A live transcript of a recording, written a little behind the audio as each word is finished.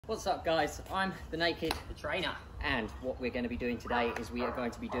What's up guys, I'm The Naked, the trainer. and what we're going to be doing today is we are going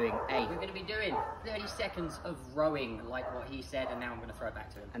to be doing We're going to be doing 30 seconds of rowing, like what he said, and now I'm going to throw it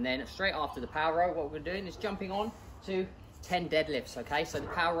back to him. And then straight after the power row, what we're doing is jumping on to 10 deadlifts, okay? So the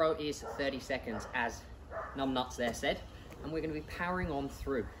power row is 30 seconds, as Numbnuts there said, and we're going to be powering on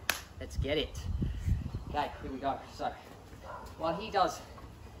through. Let's get it. Okay, here we go. So, while he does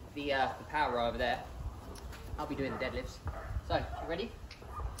the power row over there, I'll be doing the deadlifts. So, you ready?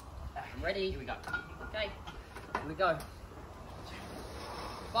 I'm ready. Here we go. Okay, here we go.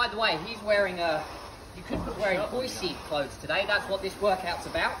 By the way, he's wearing you could put wearing boy seat clothes today. That's what this workout's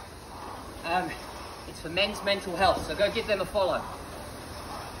about. It's for men's mental health, so go give them a follow.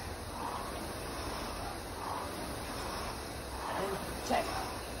 Check.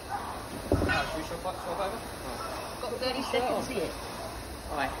 Should we swap over? Got 30 seconds here.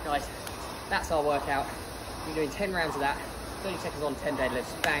 Alright guys, that's our workout. We're doing 10 rounds of that, 30 seconds on, 10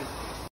 deadlifts, bang.